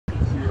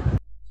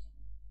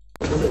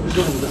My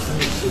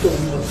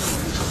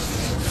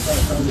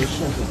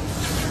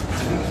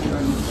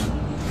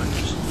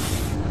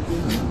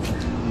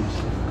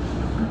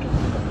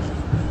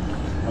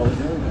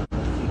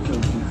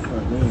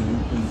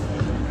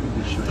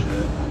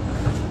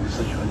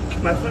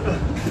father,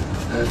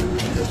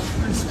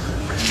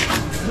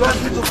 you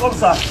asked me to come,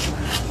 sir.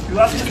 You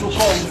asked me to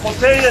come. For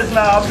 10 years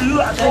now,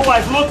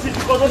 otherwise nothing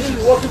because nothing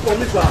is working for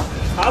me, sir.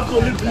 I have to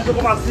leave to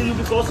come and see you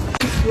because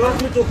you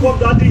asked me to come,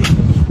 Daddy.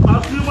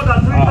 I've seen more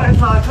than 3 times,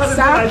 sir.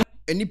 I can't.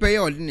 Any pay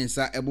ordinance,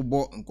 sir,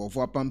 ebo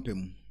nkofo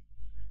apampem.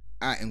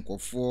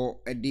 Nkofo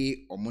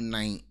ede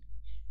omunan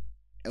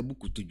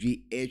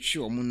ebukutudwi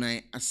ehwe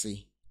omunan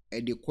ase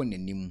ede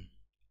konanim.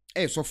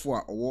 Sofo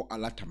a owo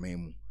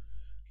alatamemu.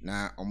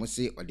 Na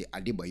omose ode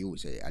adeboyo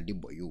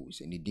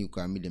say ni din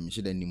kwa me dem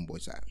sheda nimbo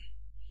sa.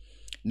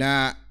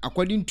 Na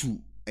according to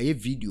a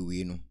video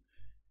we no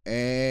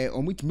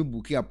omutimi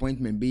book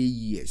appointment be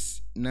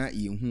years na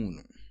yehu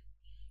no.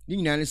 Ni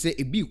nyina ne say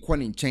ebi kɔ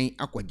ne nkyɛn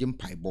akɔgye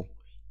mpaebɔ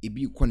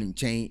ebi kɔ ne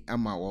nkyɛn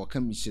ama wɔka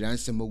misira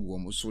nsɛm agu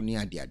wɔn so ne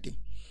ade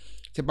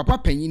te papa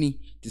panyini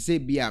te say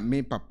bia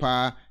me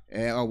papa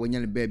wonya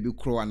ne ba bi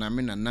kro ana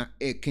me nana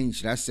ka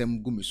nhyira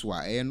asɛm gu me so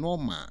a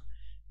normal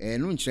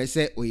no nkyerɛ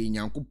sɛ oye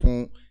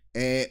Nyankopɔn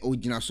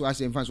ogina so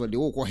asɛm fa so de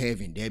wo kɔ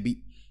heaven there bi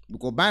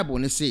because Bible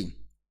ne say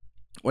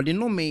ɔde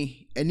no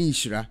me ani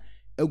nhyira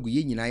agu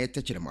ye nyina yɛ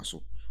tɛkyerɛma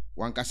so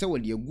wankasa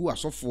wɔde agu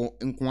asɔfo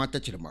nko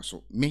atɛkyerɛma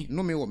so me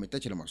no me wɔ me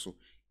tɛkyerɛma so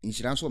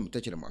nhyira so wɔ me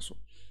tɛkyerɛma so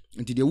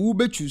nti de wo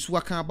betu so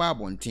aka ba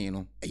abɔnten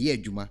no ɛyɛ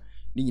adwuma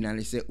ne nyina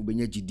ne sɛ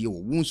obenya gidie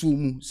wɔ wo nso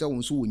mu sɛ wo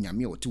nso wɔ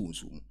nyame a wɔte wo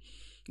nso mu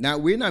na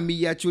we na me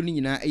ya cho ni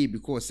nyina ɛyɛ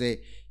because say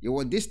you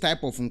want this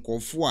type of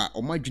nkɔfo a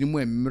ɔmadwene mu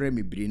emmere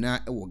mebre na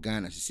ɛwɔ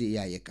Ghana sɛ yɛ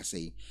ayɛ kasa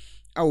yi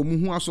a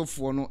ɔmuhu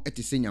asɔfo no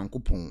ɛte sɛ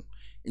Nyankopɔn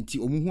nti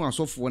ɔmuhu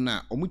asɔfo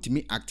na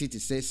ɔmutimi active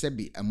sɛ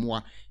sɛbe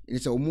amoa ne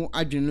sɛ ɔmu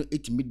adwene no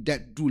etimi da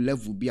do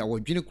level bi a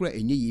wɔdwene kora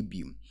enye yɛ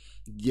biem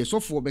die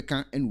sɔfo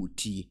bɛka ɛna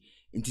otie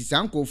nti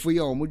saa nkɔfo yi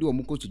a ɔmode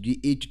ɔmukɔtodwe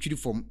etwitwiri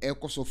fam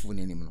ɛkɔsɔfo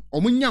n'anim no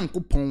ɔmu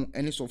Nyankopɔn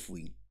ɛne sɔfo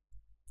yi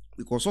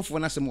because sɔfo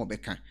na sɛm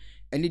ɔbɛka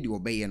ɛne de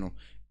ɔbɛyɛ no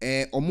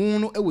ɔmo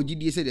no ɛwɔ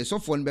gidie sɛ de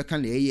sɔfo no bɛka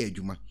na ɛyɛ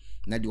adwuma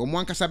na de ɔmo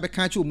ankasa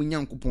bɛka kyɛ ɔmo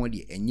Nyankopɔn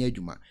de ɛnyɛ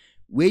adwuma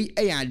wei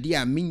ɛyɛ ade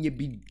a menye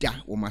bi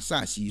da wɔ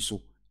masase yi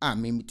so a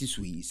memete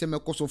so yi sɛ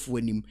mɛkɔ sɔfo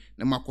anim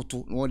na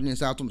makoto na ɔde ne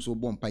nsa atom so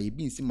bɔ mpa yɛ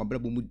bi nsi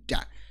mabrabɔ mu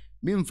da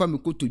memfa me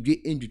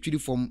kotodwe entwitwiri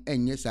fam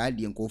ɛnyɛ saa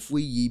de nkɔfo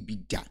yi bi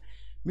da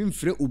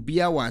memfrɛ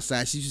obia wɔ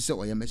asase so sɛ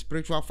ɔyɛ me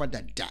spiritual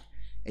father da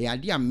ɛyɛ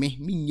ade a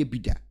menye bi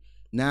da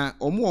na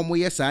ɔmo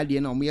yɛ saa de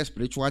na ɔmo yɛ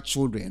spiritual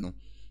children no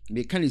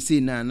me kan say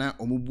na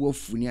omubu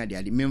afu ni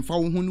ade memfa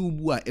wo hu ne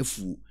ubu a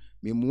afu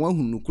me mo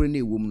ahu nokore na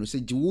ewom no se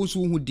gye wo so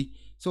hu di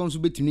se won so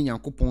betimi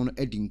Nyankopɔn no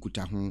adi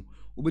nkuta ho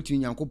wo betimi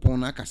Nyankopɔn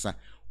no akasa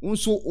won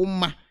so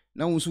umma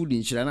na won so di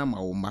nhyira na ma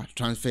wo ma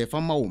transfer fa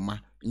ma wo ma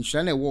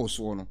nhyira na ɛwɔ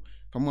so no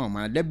fa ma wo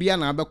ma da bia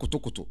na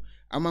abekotokoto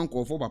ama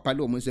nkɔfo papa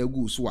de o mo se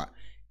gu so a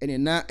ene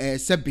na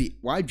sebe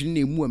wa adwene na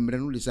emu amre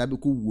no le sa be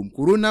ko wuom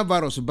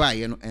coronavirus ba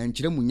ye no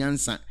enkyere mu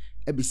nyansa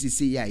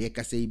ebisisi ya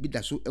yekasa yi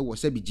bida so ewo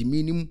sabi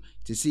jiminim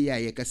te se ya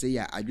yekasa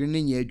ya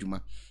adwene nya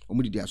adwuma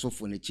omudidi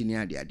asofo na chini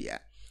ade a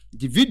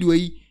di video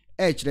yi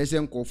kyerɛ sɛ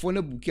nkɔfo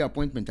na booki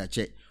appointment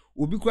akyɛ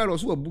obi kwara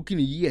so wa booki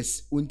ni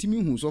years ontimi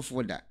hu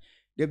sofo da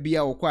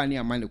bia okwa ne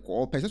amane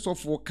ko opese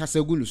sofo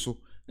kasa gu no so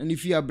na ne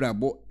fie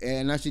abrabo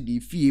na se di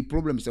fie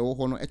problems e wo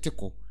ho no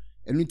eteko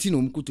enu ti na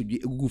omkotodwe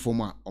egugu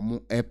fom a omo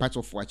part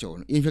of wa kyɛ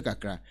no ehwe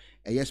kakra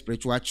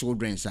spiritual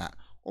children sa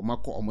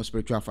omako omo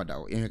spiritual father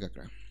ehwe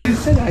kakra. He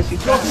said I should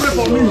just pray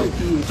for me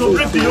to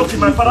break the yoke in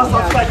my father's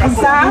house like I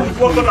saw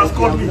before God has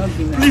called me.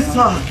 Please,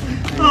 sir.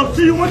 I'll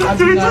see you more than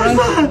 3 times,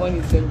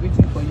 sir.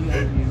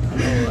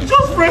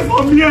 Just pray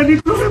for me. I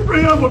need to pray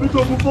prayer for me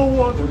to move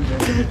forward.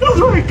 That's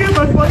why I came,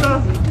 my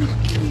father.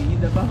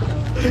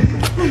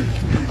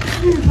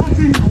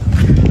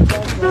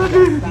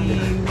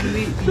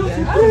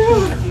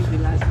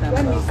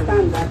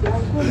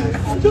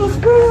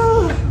 Just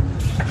prayer.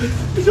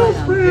 Just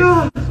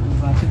prayer.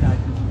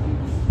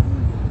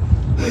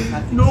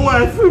 No,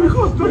 I feel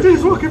because nothing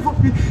is working for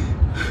me.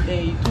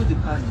 You told the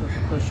pastor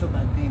for sure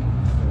back then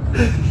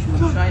you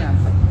should try and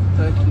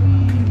talk to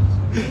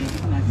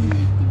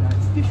that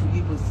they should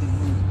give us a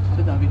room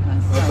so that we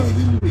can start.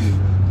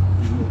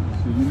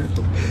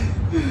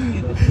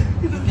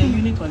 It's the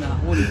unit on our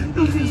own,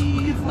 the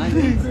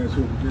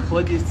mandate,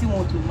 but they still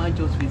want to merge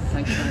us with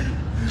sanctuary.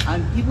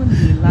 And even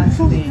the last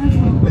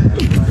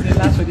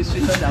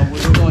registration that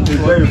was done,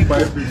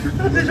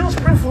 they just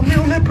pray for me,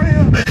 only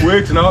prayer.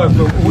 Wait, now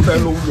what I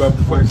know you have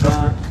before it's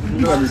happening.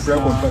 You have a prayer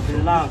contact.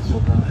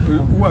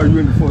 Who are you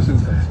in the first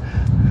instance?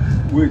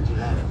 Wait.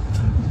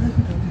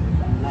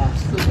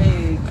 So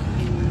the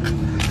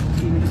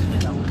registration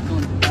that was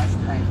done the last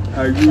time,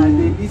 are you and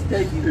they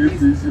listed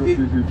APC or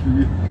PPP?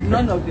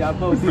 None of the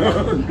above. I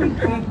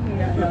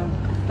am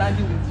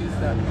standing with you,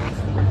 sir.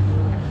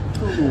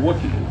 So what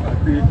are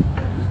they?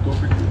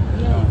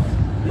 Yes,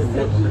 they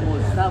said we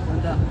must serve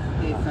under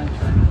the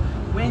sanctuary.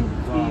 When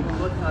they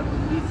got out the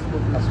list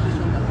of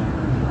registration that we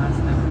did last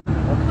time,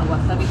 our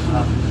service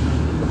was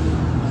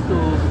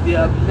they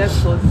have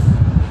left us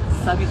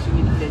service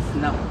unitless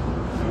now.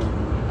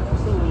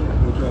 So we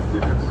are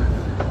still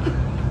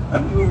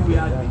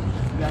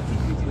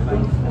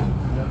 55.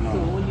 So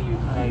only you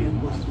can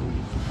help us to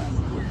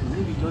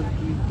maybe just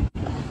give the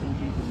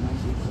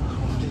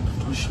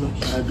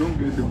I don't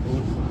get the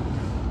board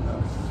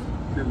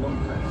a long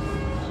time.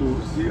 So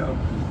see how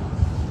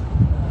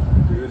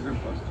the resident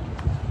pastor.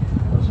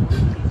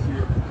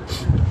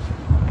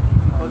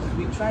 Because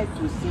we tried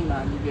to sing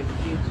and we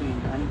explained to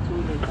him and he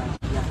told us that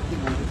we are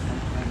still on this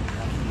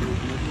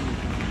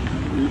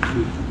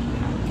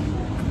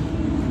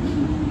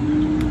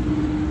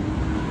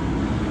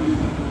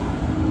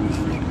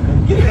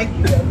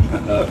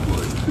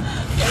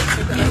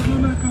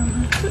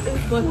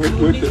but wait a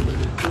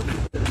minute.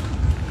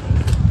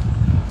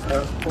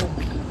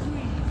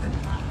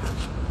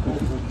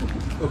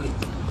 Okay.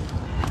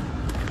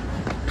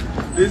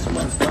 This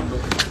man stand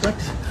up.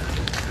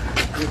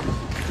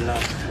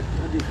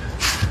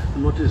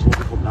 Notice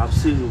working from now. I've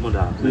seen you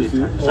mother many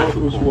times. All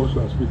those words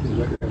are speaking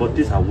like that. But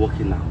these are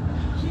working now.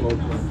 They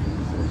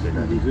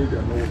say they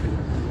are not working.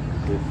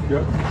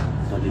 Yeah.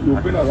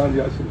 You've been around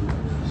here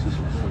since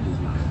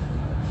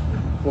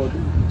 4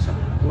 days.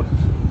 What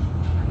is it?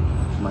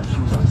 My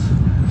shoes are sick.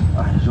 I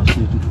just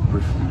need you to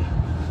pray for me.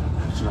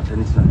 So that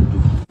anything I do.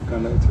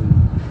 Can I tell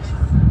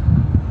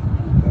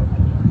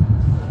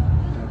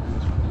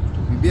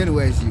you? Be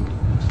where is you?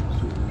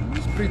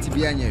 Spirit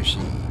behind your she.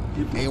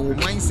 A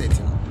mindset.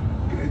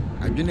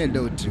 I do not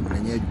doubt him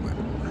and yet a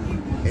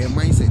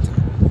mindset.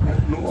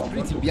 No,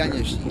 Spirit behind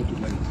your she.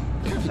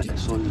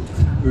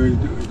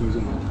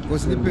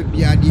 Because the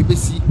people are the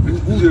best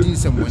who did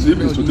someone.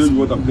 To tell you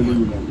what I'm telling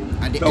you now.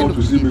 At the Now end to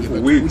of see the me day,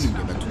 for wait.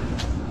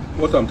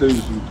 What I'm telling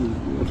you is you do.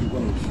 What you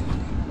want.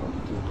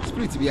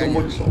 Spirit behind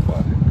Somebody you.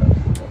 suffer.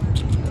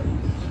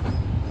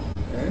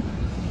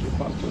 The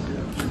pastor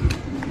there.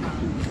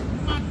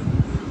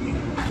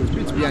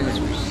 Spirit behind you.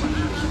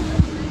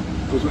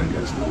 Because when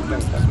there's no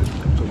time,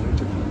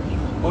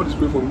 all this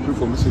pray for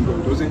me, single,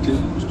 it doesn't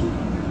change people's story.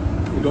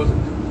 It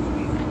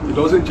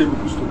doesn't change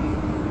people's story.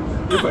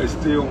 If I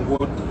stay on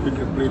what we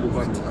can pray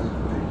over the time,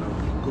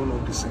 God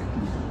not the same.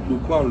 You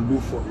go and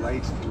look for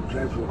light to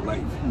drive your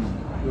life.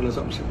 You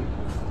understand what I'm saying?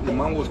 The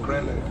man was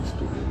crying like this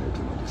to me in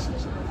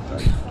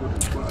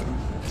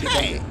 1996.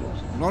 Hey,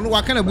 no,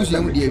 what kind of bush you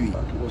It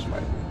was my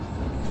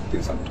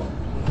things are tough.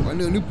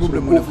 no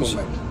problem So with the go for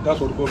light. That's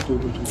what God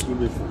told me to do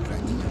me for.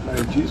 And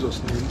in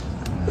Jesus' name,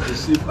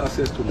 receive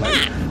access to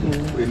life.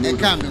 They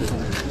come.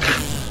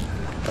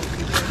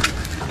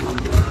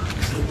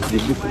 The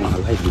book of my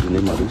life with the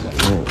name of it.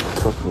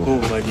 Oh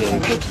my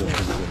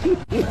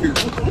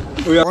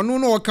dear. Ono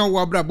no waka wo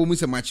abra bomu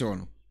se mache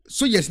ono.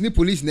 So yes ni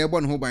police na ebo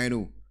no ho ban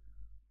no.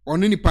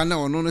 Ono ni pa na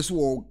ono no so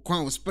wo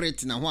kwan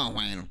spirit na ho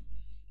ahwan no.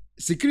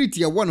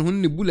 Security ya won ho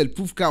ne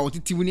bulletproof car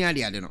otitimu ni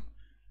ade no.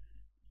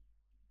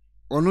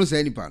 Ono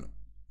say ni pa no.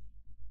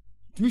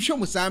 Mi hwe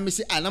mo sa me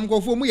se anam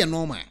gofo mu ye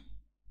normal.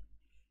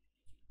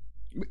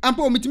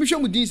 Ampo mi timi hwe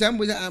mu din sa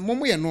mo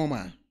ye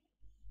normal.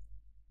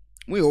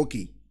 Mo ye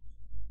okay.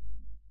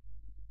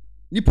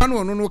 Nipa no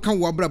ono no kan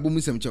wo abra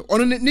bomu sem che.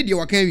 Ono ne de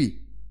wakan wi.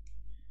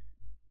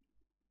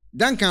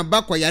 Dan kan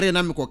ba kwa yare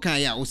na me ko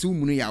kan ya o se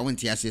wumunu ya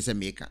wonte ase se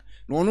meka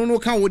na ono no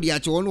kan wo de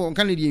ache ono on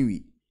kan ne de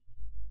enwi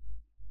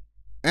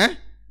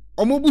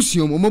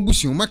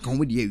omobusiom maka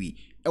omo de awi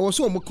e wo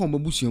so omo kan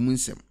omobusiom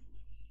nsem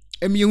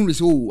emi ehunu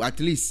se o at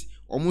least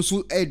omo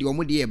so e de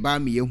omo de e ba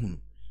me ehunu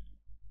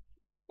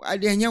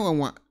ade anya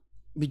wanwa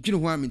me dwene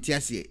ho amenti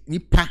ase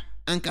nipa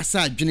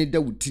ankasa adwene da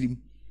wutirim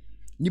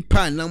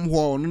nipa nam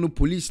ho ono no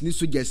police ni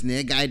soldiers na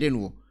e guide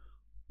no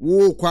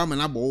wo kwa ma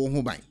na bo wo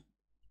ho ban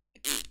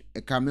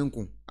e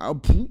kamenko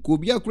apu ko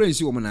bia kura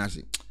nsi wo na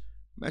ase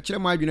ma kire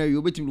ma adwene wi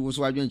obetimi wo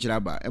so adwene kire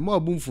aba e ma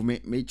obu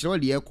mfume me kire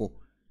wode ekọ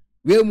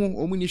we mu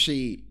omuni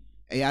hwe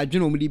e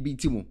adwene omudi bi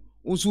timo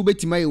nso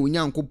obetima ye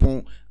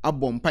onyankopon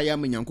abọ mpa ya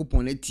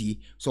manyankopon na tie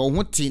so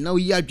ho te na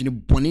oyi adwene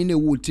bone na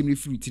wo tim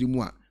firi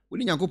tirimu a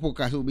woni nyankopon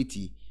ka se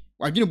obeti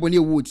adwene bone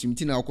wo tim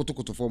ti na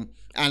okotokoto fom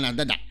ana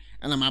dada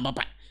ana ma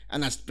papa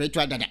ana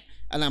spiritual dada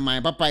ana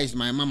my papa is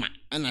my mama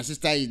ana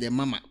sister is the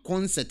mama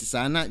concept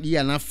sa na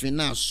dia na fe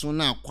na so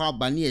na kwa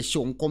ba ne ye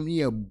hye onkom ne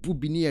ya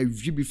bubi ne ya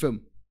hwi fam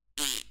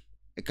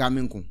e ka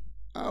menko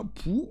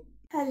apu.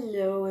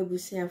 Hello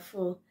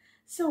ebusiafo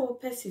so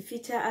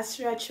pesifita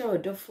asracha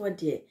odofo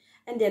de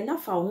and they na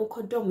fa ho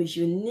kodom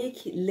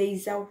unique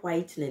laser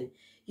whitening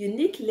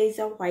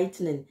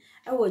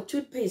our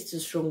toothpaste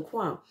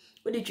stronko a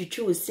odi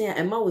twitwi wo sin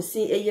e ma wo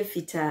sin eye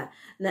fita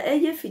na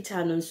eye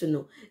fita no nso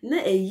no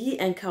na eyi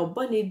enka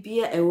bone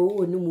bia ewo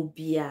wo no mu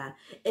bia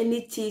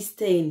any tea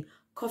stain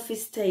coffee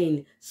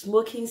stain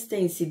smoking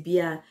stain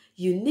sibia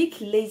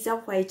unique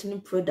laser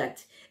whitening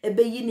product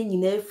ebe yi ni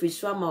nyina free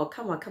so ama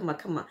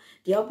kama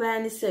de obaya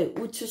ni say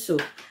utu so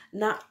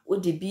na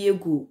odi bi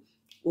egu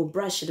o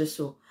brush do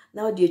so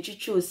na odi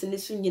twitwi wo sin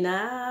so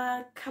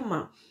nyina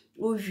kama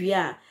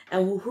Uvia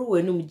and who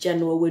wenum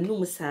January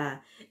wenum sa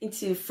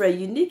into for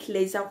unique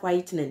laser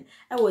whitening.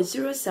 I was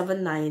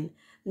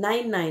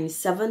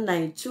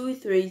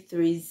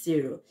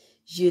 07999792330.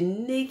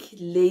 unique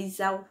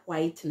laser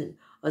whitening.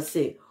 Or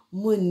say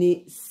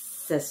money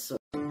seso.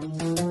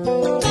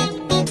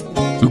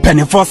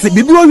 Mpenifo se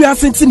bibi o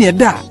wiase ntine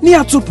da ni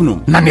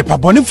atopnum na ne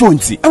pabone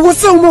fonti e wo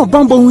se wo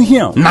bambo hu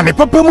hia na ne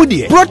papa mu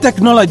de Pro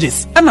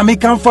Technologies ana me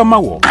kan fama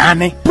wo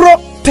ane Pro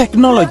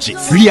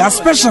Technologies. We are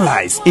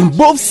specialized in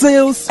both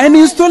sales and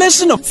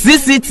installation of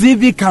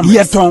CCTV cameras.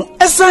 Yeton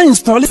esa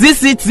install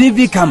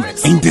CCTV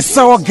cameras in the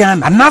South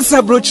Ghana and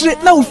NASA brochure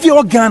na ufi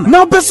Ghana.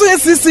 Now peso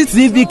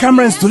CCTV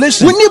camera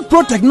installation. We need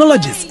Pro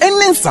Technologies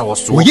and in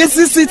South. We get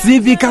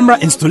CCTV camera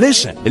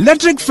installation,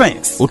 electric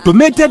fence,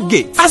 automated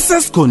gate,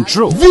 access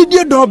control,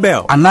 video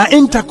doorbell, and our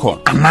intercom,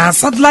 and our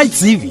satellite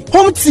TV,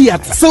 home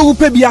theater, so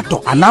upe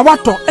biato, and our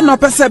wato, and our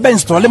pesa be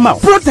install them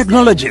out. Pro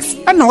Technologies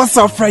and our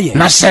software.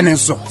 Na shenen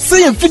so.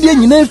 Say fidie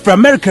nyina from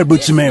America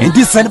brochime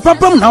enti send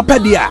papam na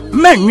opedia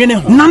manwene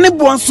ho na ne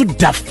bo so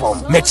da form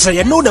me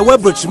che no the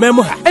web brochime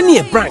mu ha ene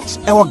e branch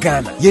e wo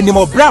Ghana ye ni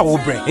mo bra wo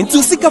bre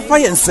enti sika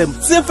fire nsem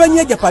se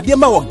fanya japade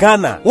ma wo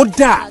Ghana wo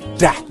da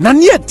na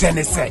ne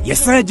tene se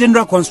yes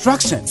general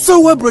construction so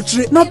web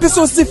brochire na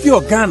peso si fi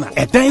o Ghana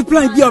e dan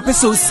plan bi o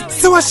peso si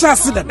se wa sha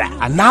se dada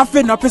ana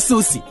afi na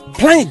peso si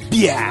plan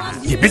bia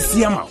ye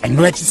besi ama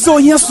eno achi so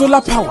yen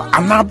solar power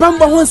ana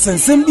bamba ho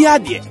nsensem bi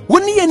ade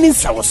woni ye ni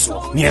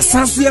nsawoso ne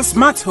esanso ye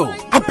smart home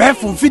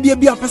abefo fidie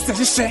bi apese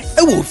hye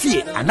e wo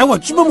fie ana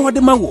watwuma mo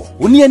de ma wo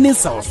woni ye ni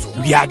nsawoso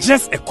we are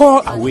just a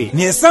call away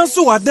ne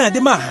esanso wadan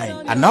de ma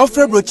han ana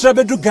ofre brochire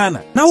bedu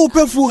Ghana na wo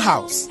pe full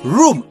house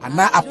room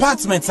ana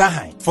apartment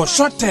ahan for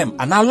short term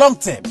ana long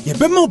term ye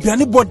be ma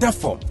obiane border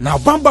form na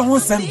bamba ho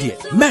nsem de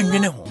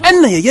manwene ho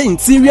enna ye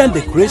interior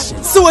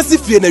decoration so wasi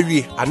fie na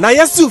wie ana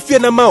yesu fie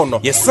na ma no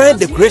ye sign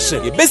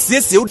decoration ye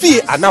besiesie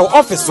odi ana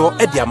office o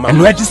e dia ma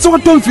eno edi so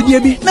tom fidie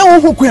bi na wo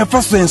hoku ya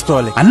fa so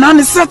install ana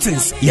ne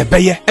settings ye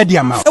beye e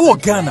dia ma e wo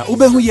Ghana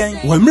ubehu yen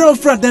wo mre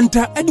ofra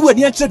denta e di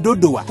wani ache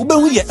dodowa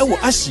ubehu ye e wo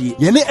ahie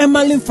ye ne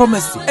Emerlin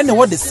Pharmacy e na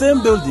wo the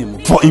same building.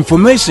 For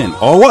information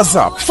or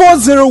WhatsApp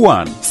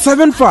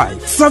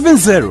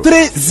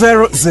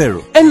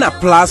 401-7570-300 and a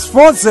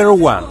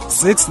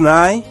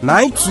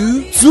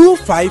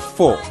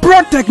 +401-6992-254.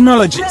 Pro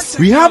Technologies.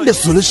 We have the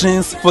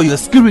solutions for your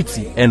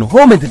security and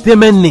home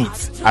entertainment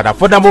needs at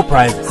affordable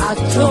prices.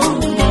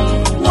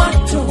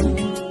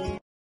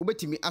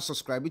 Ubetimi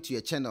subscribe to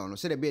your channel no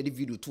say the be the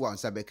video to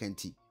answer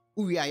bekanti.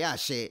 Uwi aya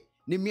share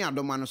ne mi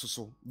adoma no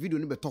so video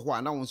no beto ho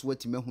ana won so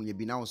watimi hu ye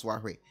bi na won so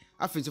ahwe.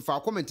 Afin so fa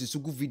comment so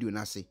good video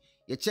na say.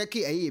 Ye check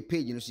your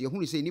page no so ye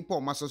hu say nipa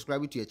o ma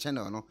subscribe to your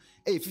channel no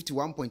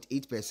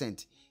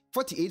 51.8%,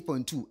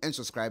 48.2 and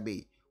subscribe.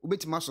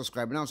 Ubetimi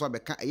subscribe na so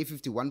abeka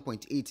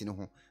 51.8 no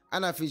ho.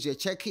 And afin so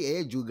check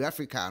your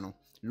geographical no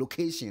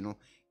location no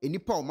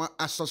enipa o ma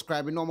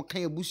subscribe no mo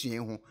kan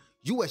ebusuen ho.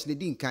 US ne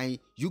din kan,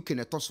 UK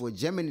ne toso,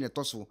 Germany ne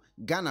toso,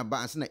 Ghana ba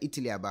ansa na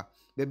Italy aba.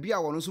 Bebia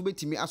wono so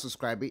betimi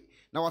subscribe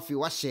na wafi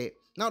wa share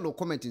na do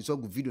comment nso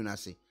gu video na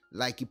se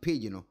like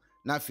page no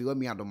na afi wa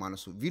mi adoma no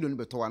so video no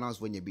beto announce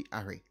wonya bi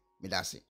ahwe medase.